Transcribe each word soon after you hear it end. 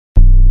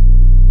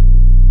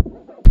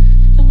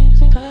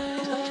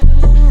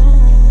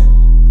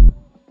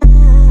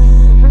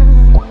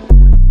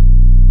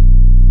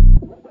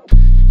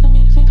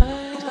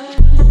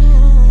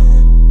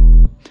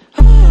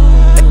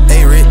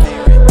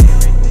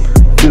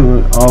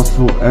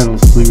also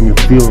endlessly when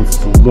you're feeling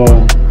so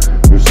low.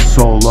 You're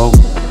solo,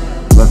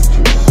 left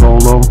your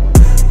solo,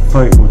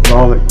 fighting with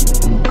all that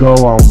you can go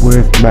on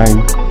with,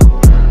 man.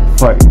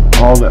 Fighting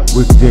all that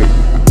with it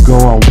you can go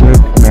on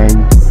with,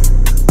 man.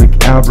 Like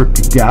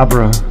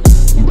abracadabra,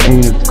 you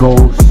ain't a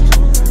ghost.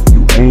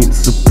 You ain't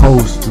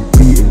supposed to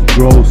be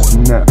engrossed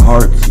in that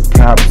heart's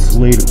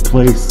encapsulated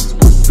place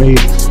where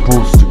faith's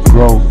supposed to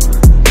grow.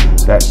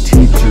 That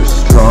teacher's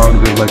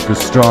stronger like a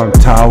strong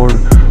tower,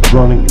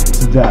 running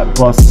into that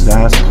busted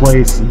ass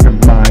place in their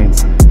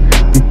minds,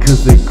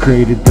 because they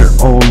created their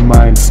own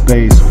mind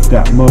space with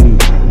that money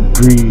and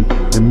greed,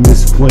 and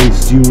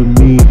misplaced you and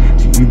me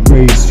to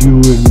erase you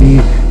and me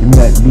in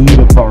that need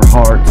of our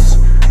hearts.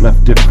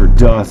 Left it for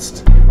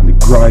dust in the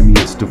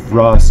grimiest of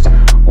rust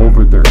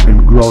over their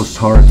engrossed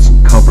hearts,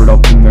 and covered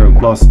up in their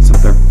lusts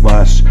of their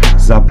flesh.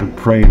 Cause I've been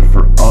praying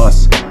for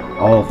us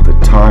all of the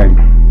time,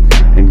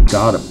 and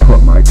gotta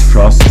put my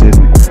trust in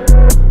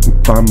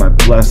and find my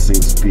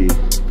blessings be,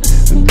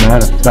 and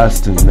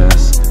manifest in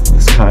this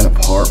kind of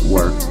heart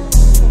work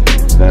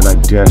that I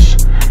dish.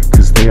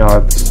 Cause they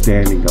are the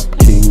standing up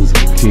kings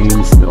of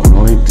kings, the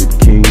anointed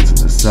kings, and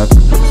the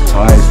separatist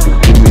ties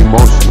between the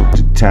emotional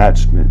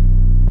detachment.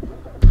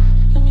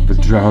 The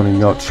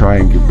drowning out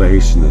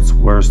triangulation that's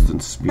worse than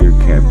smear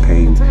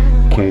campaigns.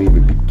 Can't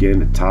even begin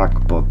to talk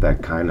about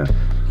that kind of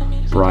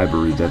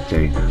bribery that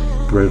they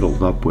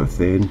brittled up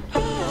within,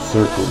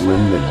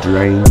 circling the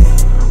drain,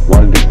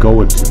 wanting to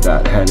go into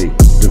that headache,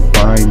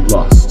 divine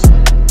lust,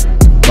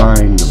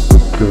 divine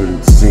the good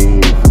and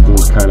sane for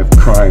those kind of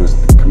crimes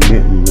they're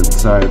committing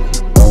inside of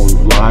their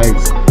own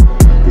lives.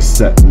 They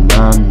setting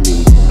on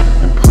me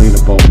and playing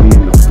about me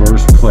in the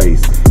first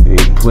place. They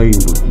ain't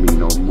playing with me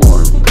no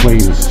more,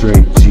 playing a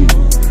straight G.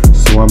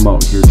 So I'm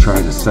out here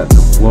trying to set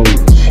the flow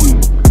cheap,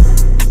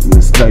 and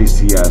this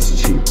dicey ass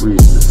cheap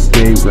reason to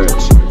stay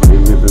rich. They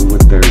living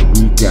with their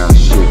weak ass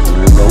shit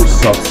and their no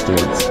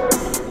substance,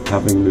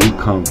 having to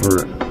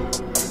convert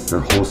their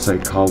whole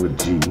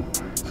psychology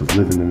to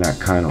living in that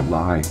kind of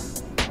lie.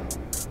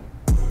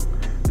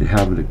 They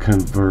having to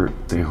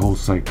convert their whole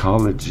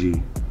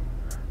psychology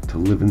to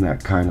live in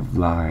that kind of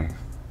life.